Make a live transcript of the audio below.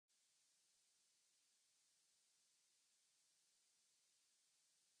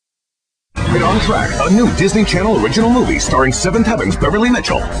Get on Track, a new Disney Channel original movie starring Seventh Heaven's Beverly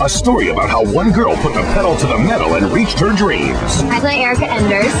Mitchell. A story about how one girl put the pedal to the metal and reached her dreams. I play Erica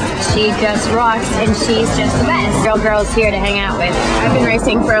Enders. She just rocks and she's just the best. Real girl's here to hang out with. I've been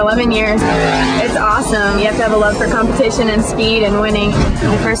racing for 11 years. It's awesome. You have to have a love for competition and speed and winning.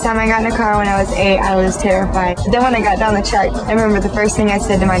 The first time I got in a car when I was 8, I was terrified. Then when I got down the track, I remember the first thing I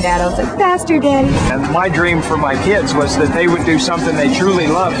said to my dad, I was like, "Faster, Daddy." And my dream for my kids was that they would do something they truly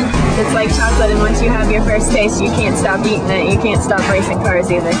loved. It's like chocolate, and once you have your first taste, you can't stop eating it. You can't stop racing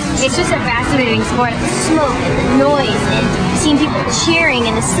cars either. It's just a fascinating sport. The smoke and the noise and seeing people cheering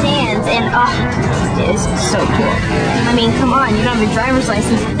in the stands and it is so cool. I mean, come on, you don't have a driver's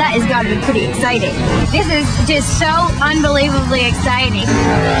license. That has got to be pretty exciting. This is just so unbelievably exciting.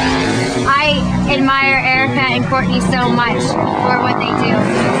 I admire Erica and Courtney so much for what they do.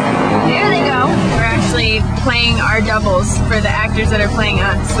 There they go. We're actually playing our doubles for the actors that are playing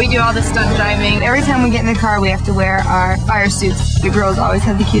us. We do all the stunt driving. Every time we get in the car, we have to wear our fire suits. The girls always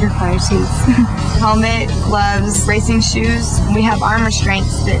have the cuter fire suits. Helmet, gloves, racing shoes. We have armor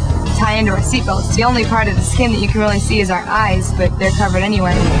strengths that tie into our seatbelts. The only part of the skin that you can really see is our eyes, but they're covered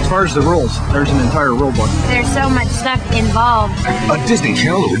anyway. As far as the rules, there's an entire rule book. There's so much stuff involved. A Disney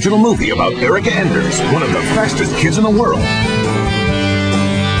Channel original movie about Erica Enders, one of the fastest kids in the world.